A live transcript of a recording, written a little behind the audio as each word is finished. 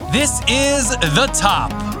This is The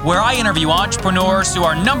Top, where I interview entrepreneurs who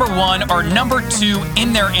are number one or number two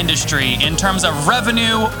in their industry in terms of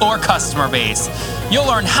revenue or customer base. You'll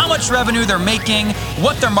learn how much revenue they're making,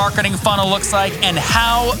 what their marketing funnel looks like, and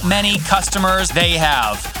how many customers they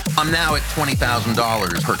have. I'm now at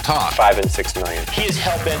 $20,000 per talk. 5 and 6 million. He is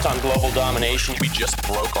hell-bent on global domination. We just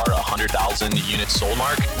broke our 100,000 units sold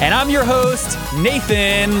mark. And I'm your host,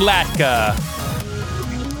 Nathan Latka.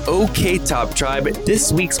 Okay, Top Tribe,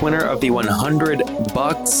 this week's winner of the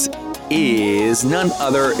 $100 is none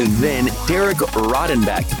other than Derek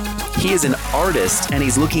Rodenbeck. He is an artist and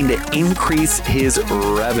he's looking to increase his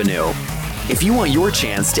revenue. If you want your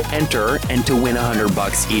chance to enter and to win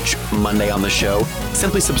 $100 each Monday on the show,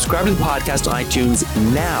 simply subscribe to the podcast on iTunes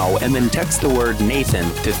now and then text the word Nathan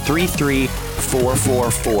to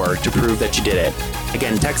 33444 to prove that you did it.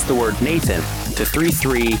 Again, text the word Nathan to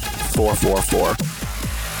 33444.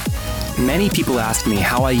 Many people ask me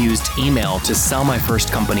how I used email to sell my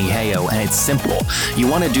first company, Heyo, and it's simple. You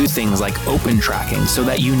want to do things like open tracking so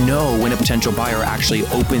that you know when a potential buyer actually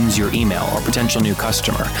opens your email or potential new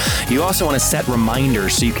customer. You also want to set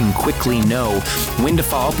reminders so you can quickly know when to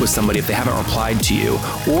follow up with somebody if they haven't replied to you,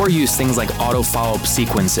 or use things like auto follow-up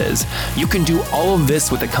sequences. You can do all of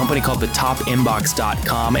this with a company called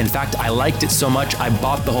thetopinbox.com. In fact, I liked it so much, I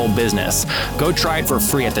bought the whole business. Go try it for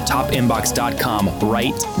free at thetopinbox.com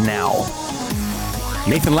right now.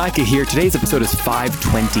 Nathan Latka here. Today's episode is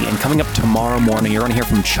 520, and coming up tomorrow morning, you're going to hear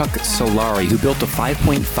from Chuck Solari, who built a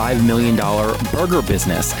 $5.5 million burger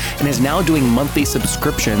business and is now doing monthly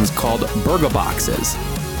subscriptions called Burger Boxes.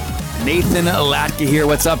 Nathan Latka here.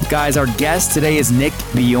 What's up, guys? Our guest today is Nick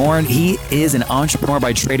Bjorn. He is an entrepreneur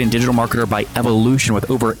by trade and digital marketer by evolution with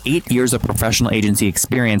over 8 years of professional agency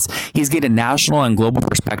experience. He's gained a national and global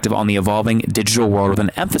perspective on the evolving digital world with an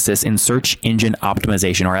emphasis in search engine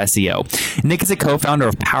optimization, or SEO. Nick is a co-founder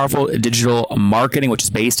of Powerful Digital Marketing, which is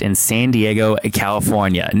based in San Diego,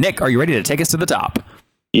 California. Nick, are you ready to take us to the top?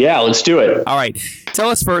 Yeah, let's do it. All right. Tell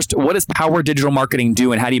us first, what does Power Digital Marketing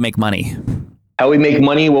do and how do you make money? How we make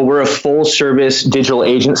money? Well, we're a full service digital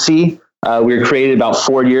agency. We were created about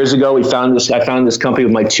 4 years ago. I founded this company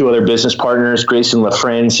with my two other business partners, Grayson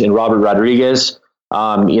LaFrance and Robert Rodriguez.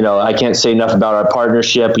 I can't say enough about our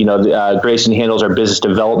partnership. Grayson handles our business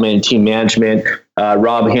development and team management.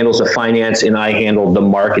 Rob handles the finance, and I handle the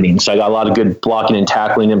marketing. So I got a lot of good blocking and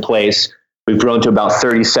tackling in place. We've grown to about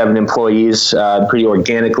 37 employees pretty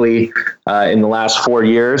organically in the last 4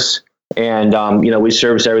 years. And, we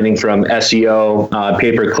service everything from SEO,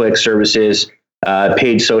 pay-per-click services,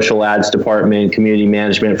 paid social ads department, community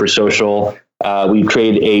management for social. We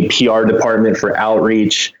created a PR department for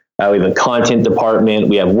outreach. We have a content department.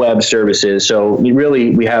 We have web services. So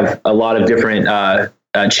we have a lot of different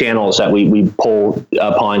channels that we pull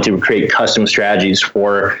upon to create custom strategies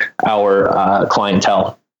for our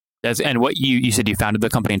clientele. And what you said you founded the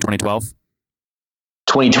company in 2012?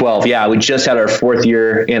 2012. Yeah. We just had our 4th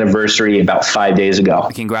year anniversary about 5 days ago.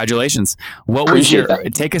 Congratulations.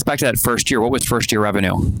 Take us back to that first year. What was first year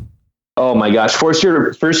revenue? Oh my gosh. First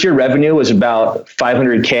year revenue was about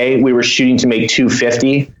 $500K. We were shooting to make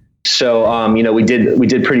 $250. So, we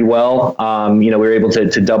did pretty well. We were able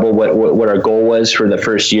to double what our goal was for the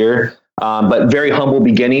first year. But very humble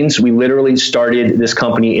beginnings. We literally started this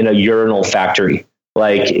company in a urinal factory,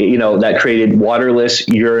 that created waterless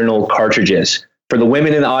urinal cartridges. For the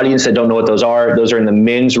women in the audience that don't know what those are in the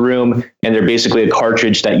men's room, and they're basically a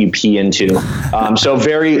cartridge that you pee into. So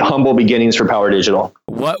very humble beginnings for Power Digital.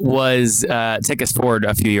 What was, take us forward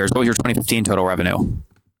a few years, what was your 2015 total revenue?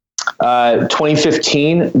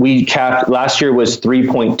 2015, we capped, last year was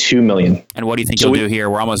 3.2 million. And what do you think you'll do here?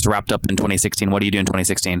 We're almost wrapped up in 2016. What do you do in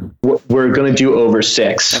 2016? We're going to do over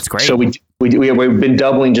 6. That's great. So we've been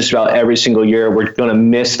doubling just about every single year. We're going to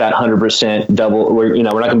miss that 100% double. We're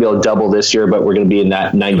not going to be able to double this year, but we're going to be in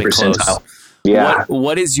that 90 percentile. Yeah.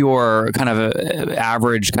 What is your kind of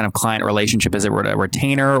average kind of client relationship? Is it a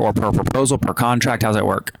retainer or per proposal, per contract? How's that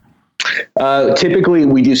work? Typically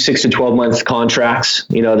we do 6 to 12 month contracts.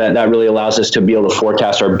 That really allows us to be able to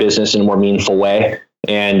forecast our business in a more meaningful way.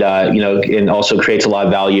 And, and also creates a lot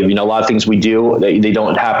of value. A lot of things we do, they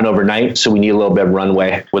don't happen overnight. So we need a little bit of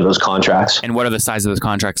runway with those contracts. And what are the size of those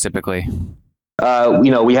contracts typically?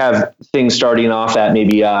 We have things starting off at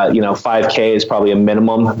maybe, $5K is probably a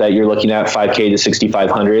minimum that you're looking at, $5K to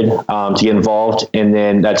 $6,500 to get involved. And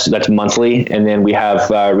then that's monthly. And then we have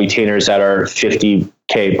retainers that are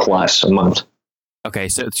 $50K plus a month. Okay.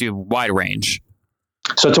 So it's a wide range.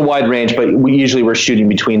 So it's a wide range, but we're shooting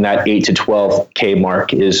between that 8 to 12K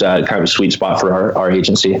mark is kind of a sweet spot for our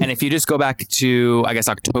agency. And if you just go back to, I guess,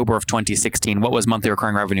 October of 2016, what was monthly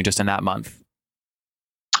recurring revenue just in that month?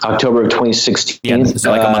 October of 2016. Yeah,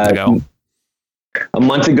 so like a month ago. A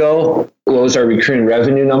month ago, what was our recurring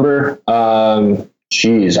revenue number?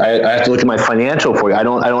 Geez, I have to look at my financial for you. I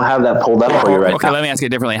don't have that pulled up for you right now. Okay, let me ask you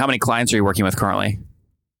differently. How many clients are you working with currently?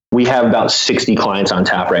 We have about 60 clients on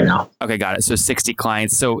tap right now. Okay, got it. So 60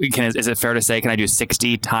 clients. So is it fair to say, can I do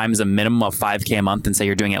 60 times a minimum of $5K a month and say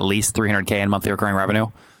you're doing at least $300K in monthly recurring revenue?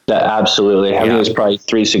 Absolutely. I think it was probably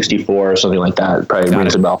 364 or something like that. Probably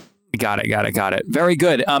rings a bell. Got it. Very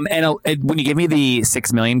good. And when you give me the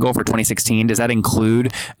 6 million goal for 2016, does that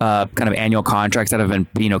include kind of annual contracts that have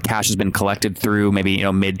been, cash has been collected through maybe,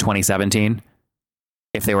 mid 2017?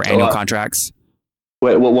 If they were annual contracts?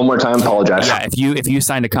 Wait, one more time. Apologize. Yeah. If you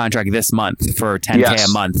signed a contract this month for 10K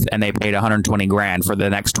a month and they paid 120 grand for the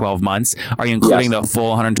next 12 months, are you including the full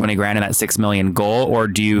 120 grand in that 6 million goal, or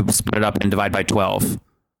do you split it up and divide by 12?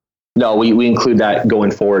 No, we include that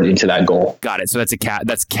going forward into that goal. Got it. So that's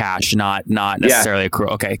that's cash, not necessarily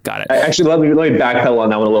accrual. Okay, got it. Actually, let me backpedal on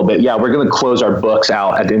that one a little bit. Yeah, we're going to close our books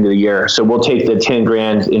out at the end of the year. So we'll take the 10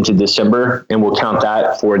 grand into December and we'll count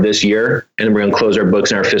that for this year. And then we're going to close our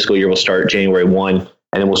books in our fiscal year. We'll start January 1. And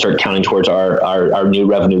then we'll start counting towards our new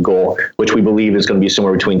revenue goal, which we believe is going to be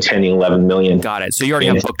somewhere between 10 and 11 million. Got it. So you already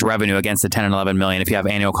have booked revenue against the 10 and 11 million if you have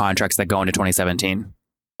annual contracts that go into 2017.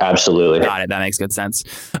 Absolutely. Got it. That makes good sense.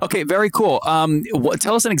 Okay, very cool.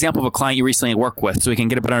 Tell us an example of a client you recently worked with so we can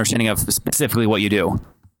get a better understanding of specifically what you do.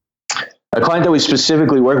 A client that we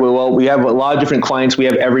specifically work with, well, we have a lot of different clients. We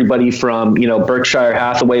have everybody from, Berkshire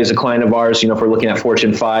Hathaway is a client of ours, if we're looking at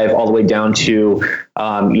Fortune 5, all the way down to,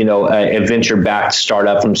 a venture-backed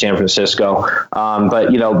startup from San Francisco. But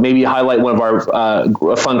maybe highlight one of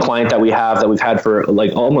our a fun client that we've had for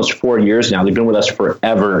like almost 4 years now. They've been with us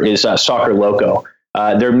forever, is Soccer Loco.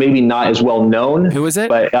 They're maybe not as well known. Who is it?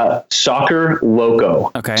 But Soccer Loco.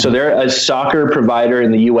 Okay. So they're a soccer provider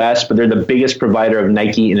in the U.S., but they're the biggest provider of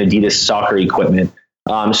Nike and Adidas soccer equipment.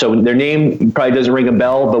 So their name probably doesn't ring a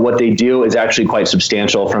bell, but what they do is actually quite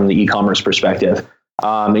substantial from the e-commerce perspective.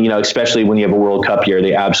 Especially when you have a World Cup year,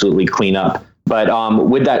 they absolutely clean up. But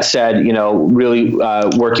with that said, really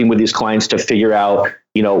working with these clients to figure out,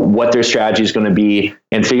 what their strategy is going to be,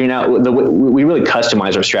 and figuring out we really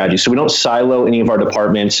customize our strategy. So we don't silo any of our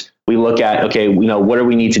departments. We look at, okay, what do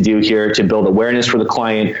we need to do here to build awareness for the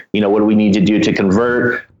client? What do we need to do to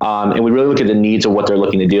convert? And we really look at the needs of what they're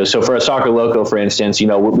looking to do. So for a Soccer Loco, for instance,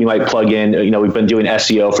 we might plug in, we've been doing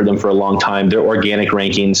SEO for them for a long time. Their organic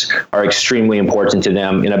rankings are extremely important to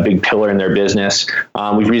them and a big pillar in their business.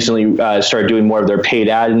 We've recently started doing more of their paid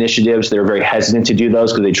ad initiatives. They're very hesitant to do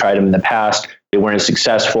those because they tried them in the past. They weren't as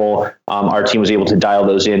successful. Our team was able to dial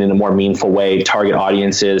those in a more meaningful way, target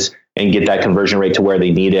audiences, and get that conversion rate to where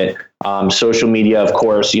they need it. Social media, of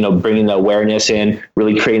course, bringing the awareness in,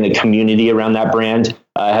 really creating a community around that brand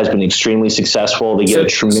has been extremely successful. They get a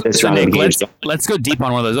tremendous amount of engagement. Let's go deep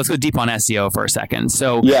on one of those. Let's go deep on SEO for a second.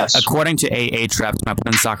 So according to Ahrefs, when I put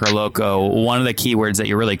in Soccer Loco, one of the keywords that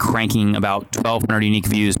you're really cranking about 1,200 unique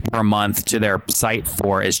views per month to their site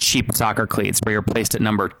for is cheap soccer cleats, where you're placed at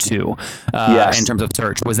number 2 in terms of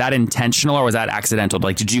search. Was that intentional or was that accidental?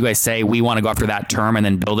 Like, did you guys say we want to go after that term and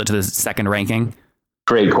then build it to the second ranking?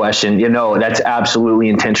 Great question. That's absolutely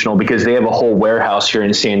intentional because they have a whole warehouse here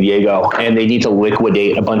in San Diego and they need to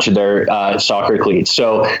liquidate a bunch of their soccer cleats.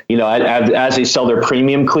 So, as they sell their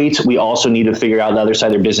premium cleats, we also need to figure out the other side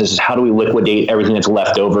of their business is how do we liquidate everything that's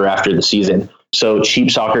left over after the season? So cheap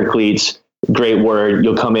soccer cleats, great word.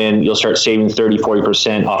 You'll come in, you'll start saving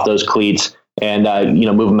 30-40% off those cleats. And,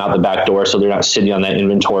 move them out the back door so they're not sitting on that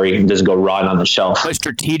inventory and doesn't go rot on the shelf. But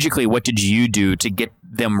strategically, what did you do to get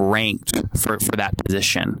them ranked for that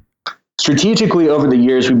position? Strategically, over the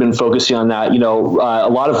years, we've been focusing on that. A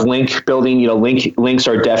lot of link building. Links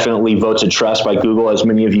are definitely votes of trust by Google, as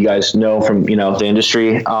many of you guys know from the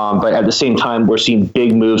industry. But at the same time, we're seeing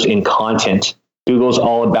big moves in content. Google's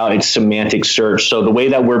all about its semantic search. So the way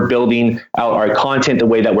that we're building out our content, the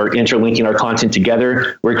way that we're interlinking our content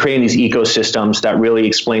together, we're creating these ecosystems that really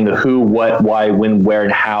explain the who, what, why, when, where,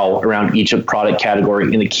 and how around each product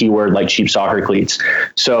category in the keyword like cheap soccer cleats.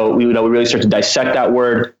 So we really start to dissect that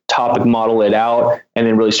word, topic model it out, and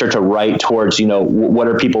then really start to write towards, what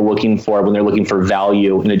are people looking for when they're looking for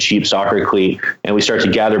value in a cheap soccer cleat. And we start to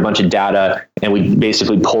gather a bunch of data and we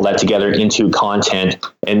basically pull that together into content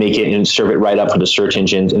and make it and serve it right up for the search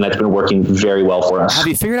engines. And that's been working very well for us. Have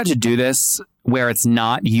you figured out to do this where it's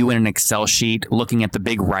not you in an Excel sheet looking at the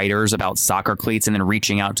big writers about soccer cleats and then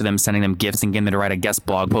reaching out to them, sending them gifts and getting them to write a guest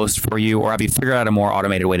blog post for you? Or have you figured out a more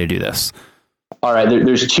automated way to do this? All right,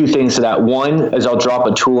 there's two things to that. One is I'll drop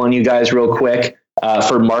a tool on you guys real quick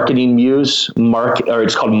for Marketing Muse,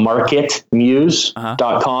 it's called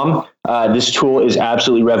marketmuse.com. This tool is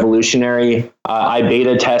absolutely revolutionary. I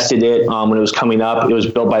beta tested it when it was coming up. It was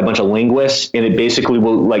built by a bunch of linguists, and it basically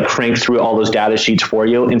will like crank through all those data sheets for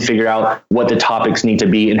you and figure out what the topics need to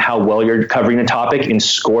be and how well you're covering the topic and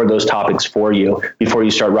score those topics for you before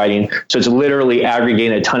you start writing. So it's literally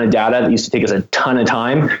aggregating a ton of data that used to take us a ton of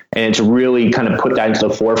time, and it's really kind of put that into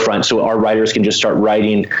the forefront so our writers can just start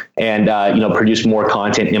writing and produce more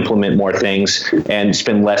content, implement more things, and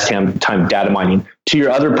spend less time data mining. To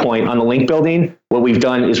your other point on the link building, what we've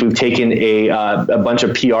done is we've taken a bunch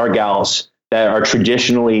of PR gals that are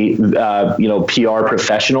traditionally, PR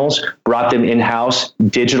professionals, brought them in-house,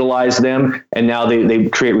 digitalized them, and now they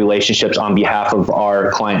create relationships on behalf of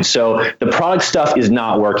our clients. So the product stuff is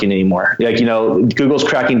not working anymore. Google's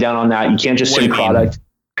cracking down on that. You can't just send product.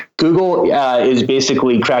 Google is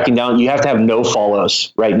basically cracking down. You have to have no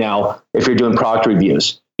follows right now if you're doing product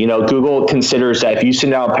reviews. Google considers that if you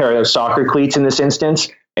send out a pair of soccer cleats in this instance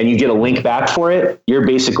and you get a link back for it, you're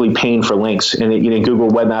basically paying for links. And Google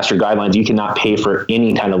Webmaster Guidelines, you cannot pay for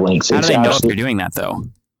any kind of links. How do they know if you're doing that though?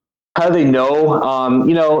 How do they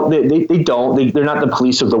know? They don't. They're not the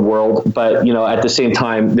police of the world, but at the same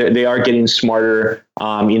time, they are getting smarter.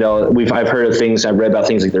 I've heard of things. I've read about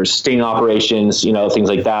things like there's sting operations, things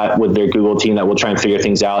like that with their Google team that will try and figure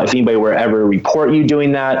things out. If anybody were ever report you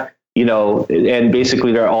doing that, and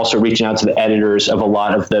basically they're also reaching out to the editors of a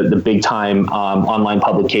lot of the big time online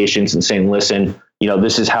publications and saying, listen, these are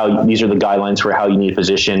the guidelines for how you need to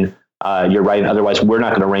position your writing. Otherwise, we're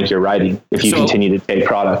not going to rank your writing if you continue to take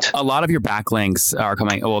product. A lot of your backlinks are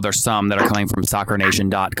coming. Well, there's some that are coming from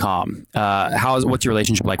SoccerNation.com. What's your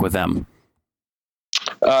relationship like with them?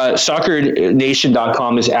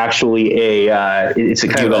 SoccerNation.com is actually it's a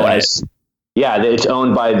kind of it's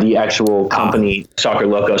owned by the actual company Soccer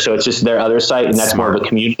Loco. So it's just their other site, and that's more of a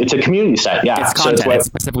community. It's a community site. Yeah, it's content. It's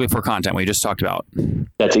specifically for content we just talked about.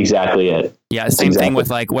 That's exactly it. Yeah, same thing with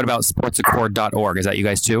what about sportsaccord.org? Is that you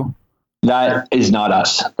guys too? That is not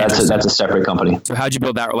us. That's a separate company. So how'd you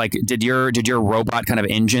build that? Like, did your robot kind of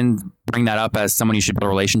engine bring that up as someone you should build a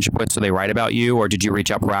relationship with so they write about you, or did you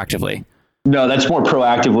reach out proactively? No, that's more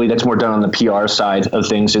proactively. That's more done on the PR side of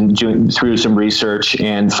things and doing through some research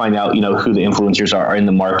and find out, who the influencers are in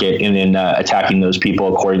the market and then attacking those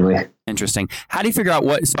people accordingly. Interesting. How do you figure out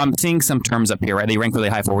so I'm seeing some terms up here, right? They rank really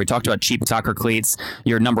high for. We talked about cheap soccer cleats.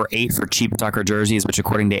 You're number 8 for cheap soccer jerseys, which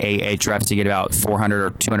according to Ahrefs, you get about 400 or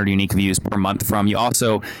 200 unique views per month from. You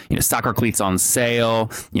also, soccer cleats on sale,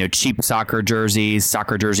 cheap soccer jerseys,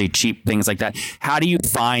 soccer jersey cheap, things like that. How do you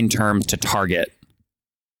find terms to target?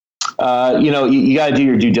 You got to do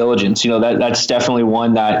your due diligence. That's definitely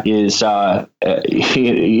one that is, for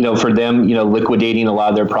them, liquidating a lot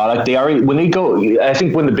of their product. When they go, I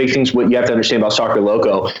think one of the big things what you have to understand about Soccer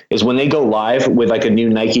Loco is when they go live with like a new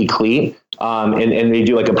Nike cleat, and they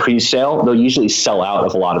do like a pre-sale, they'll usually sell out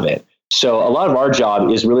of a lot of it. So a lot of our job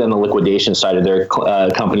is really on the liquidation side of their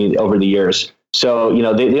company over the years. So,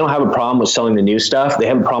 they don't have a problem with selling the new stuff. They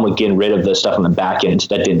have a problem with getting rid of the stuff on the back end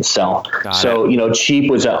that didn't sell. Cheap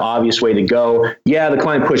was an obvious way to go. Yeah, the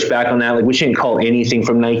client pushed back on that. Like, we shouldn't call anything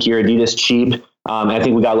from Nike or Adidas cheap. I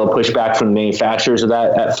think we got a little pushback from the manufacturers of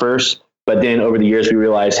that at first. But then over the years, we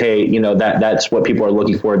realized, hey, that's what people are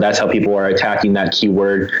looking for. That's how people are attacking that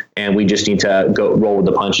keyword. And we just need to go roll with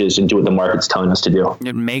the punches and do what the market's telling us to do.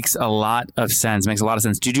 It makes a lot of sense.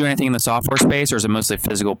 Do you do anything in the software space, or is it mostly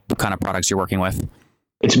physical kind of products you're working with?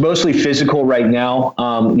 It's mostly physical right now.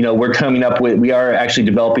 We're coming up with, we are actually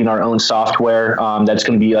developing our own software that's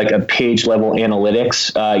going to be like a page level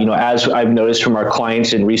analytics. As I've noticed from our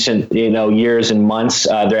clients in recent, years and months,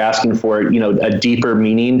 they're asking for, a deeper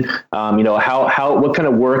meaning. What kind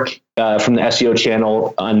of work from the SEO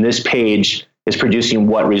channel on this page is producing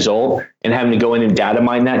what result, and having to go in and data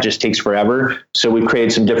mine that just takes forever. So we've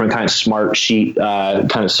created some different kind of smart sheet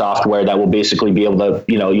kind of software that will basically be able to,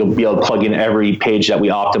 you'll be able to plug in every page that we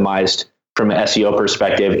optimized from an SEO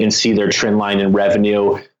perspective and see their trend line in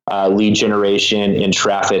revenue, lead generation, and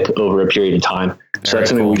traffic over a period of time. So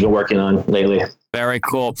that's something we've been working on lately. Very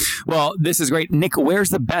cool. Well, this is great. Nick, where's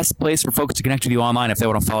the best place for folks to connect with you online if they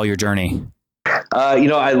want to follow your journey?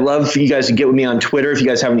 I love for you guys to get with me on Twitter. If you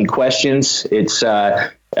guys have any questions, it's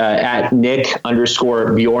at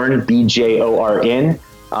Nick_Bjorn, BJORN.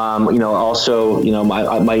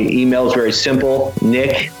 My email is very simple,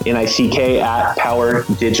 Nick, Nick, at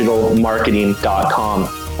powerdigitalmarketing.com.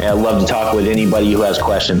 And I'd love to talk with anybody who has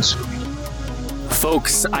questions.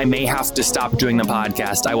 Folks, I may have to stop doing the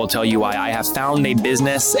podcast. I will tell you why. I have found a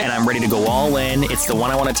business and I'm ready to go all in. It's the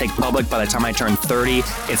one I want to take public by the time I turn 30.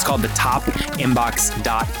 It's called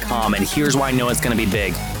thetopinbox.com. And here's why I know it's going to be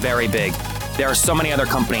big, very big. There are so many other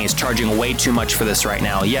companies charging way too much for this right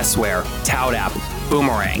now. Yesware, ToutApp,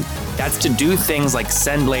 Boomerang. That's to do things like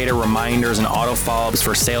send later reminders and auto follow-ups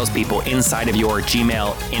for salespeople inside of your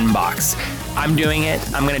Gmail inbox. I'm doing it.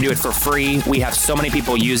 I'm going to do it for free. We have so many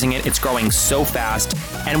people using it. It's growing so fast.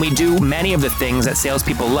 And we do many of the things that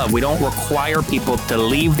salespeople love. We don't require people to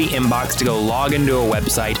leave the inbox to go log into a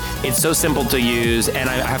website. It's so simple to use. And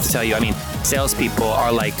I have to tell you, salespeople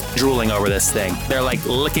are like drooling over this thing. They're like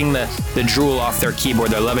licking the drool off their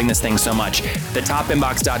keyboard. They're loving this thing so much.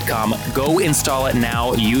 thetopinbox.com. Go install it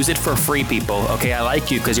now. Use it for free, people. Okay, I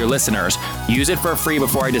like you because you're listeners. Use it for free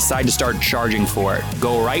before I decide to start charging for it.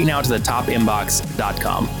 Go right now to thetopinbox.com.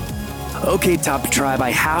 Okay, Top Tribe,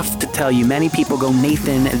 I have to tell you, many people go,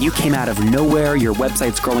 Nathan, you came out of nowhere. Your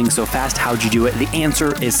website's growing so fast. How'd you do it? The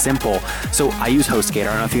answer is simple. So I use HostGator.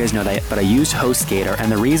 I don't know if you guys know that, but I use HostGator.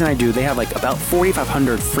 And the reason I do, they have like about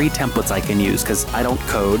 4,500 free templates I can use because I don't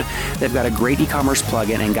code. They've got a great e-commerce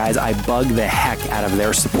plugin. And guys, I bug the heck out of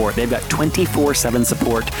their support. They've got 24/7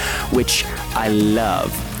 support, which I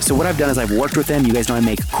love. So what I've done is I've worked with them. You guys know I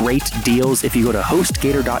make great deals. If you go to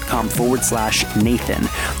hostgator.com/Nathan,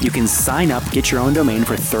 you can sign up, get your own domain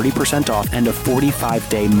for 30% off and a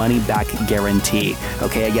 45-day money-back guarantee.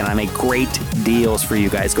 Okay, again, I make great deals for you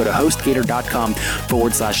guys. Go to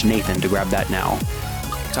hostgator.com/Nathan to grab that now.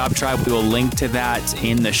 Top Tribe, we will link to that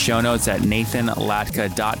in the show notes at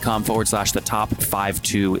nathanlatka.com/the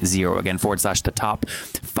top520. Again, /the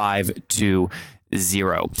top520.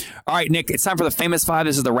 All right, Nick, it's time for the famous five.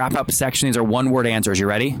 This is the wrap-up section. These are one-word answers. You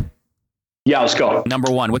ready? Yeah, let's go.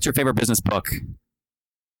 Number one, what's your favorite business book?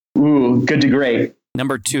 Ooh, Good to Great.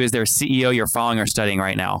 Number two, is there a CEO you're following or studying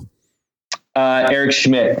right now? Eric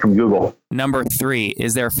Schmidt from Google. Number three,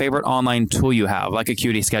 is there a favorite online tool you have, like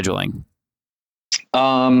Acuity Scheduling?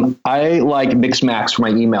 I like Mixmax for my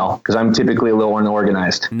email because I'm typically a little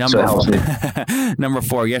unorganized. So it helps me. Number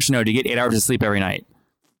four, yes or no, do you get 8 hours of sleep every night?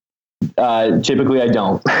 Typically I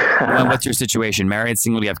don't. What's your situation? Married,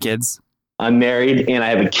 single, do you have kids? I'm married and I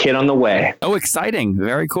have a kid on the way. Oh, exciting.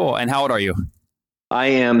 Very cool. And how old are you? I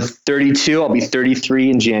am 32. I'll be 33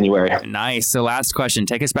 in January. Nice. So last question,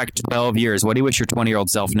 take us back 12 years. What do you wish your 20-year-old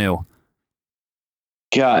self knew?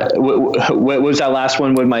 God, what was that last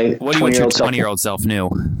one with my 20-year-old self? What do you wish your 20-year-old self knew?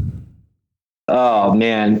 Oh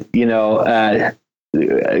man, elaborate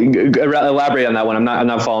on that one. I'm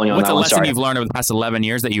not following on What's that one. What's a lesson you've learned over the past 11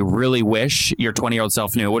 years that you really wish your 20-year-old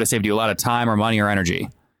self knew? It would have saved you a lot of time or money or energy.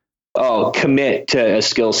 Oh, commit to a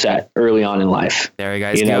skill set early on in life. There you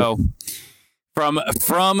guys go. From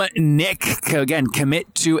Nick, again,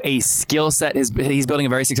 commit to a skill set. He's building a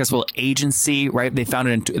very successful agency, right? They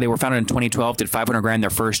were founded in 2012, did $500,000 their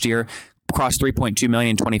first year, crossed 3.2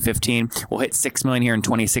 million in 2015. We'll hit 6 million here in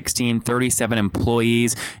 2016. 37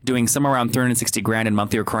 employees, doing somewhere around $360,000 in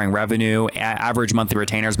monthly recurring revenue. Average monthly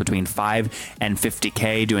retainers between 5 and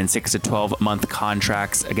 50K, doing 6 to 12 month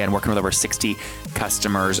contracts. Again, working with over 60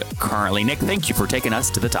 customers currently. Nick, thank you for taking us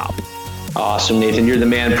to the top. Awesome, Nathan. You're the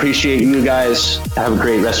man. Appreciate you guys. Have a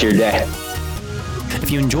great rest of your day. If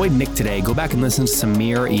you enjoyed Nick today, go back and listen to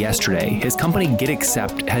Samir yesterday. His company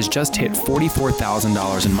GetAccept has just hit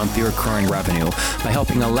 $44,000 in monthly recurring revenue by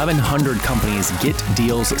helping 1,100 companies get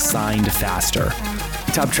deals signed faster.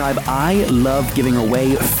 Top Tribe, I love giving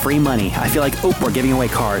away free money. I feel like Oprah giving away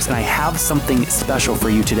cars, and I have something special for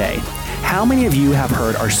you today. How many of you have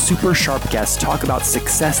heard our super sharp guests talk about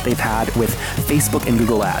success they've had with Facebook and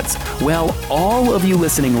Google Ads? Well, all of you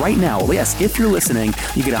listening right now, yes, if you're listening,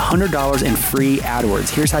 you get $100 in free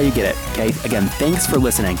AdWords. Here's how you get it, okay? Again, thanks for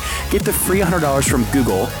listening. Get the free $100 from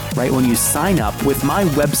Google, right, when you sign up with my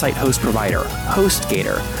website host provider,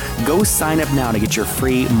 HostGator. Go sign up now to get your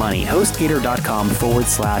free money.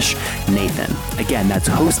 HostGator.com/Nathan. Again, that's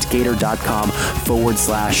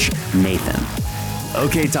HostGator.com/Nathan.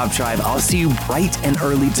 Okay, Top Tribe, I'll see you bright and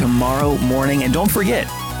early tomorrow morning. And don't forget,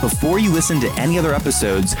 before you listen to any other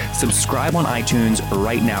episodes, subscribe on iTunes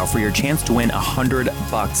right now for your chance to win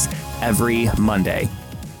 $100 every Monday.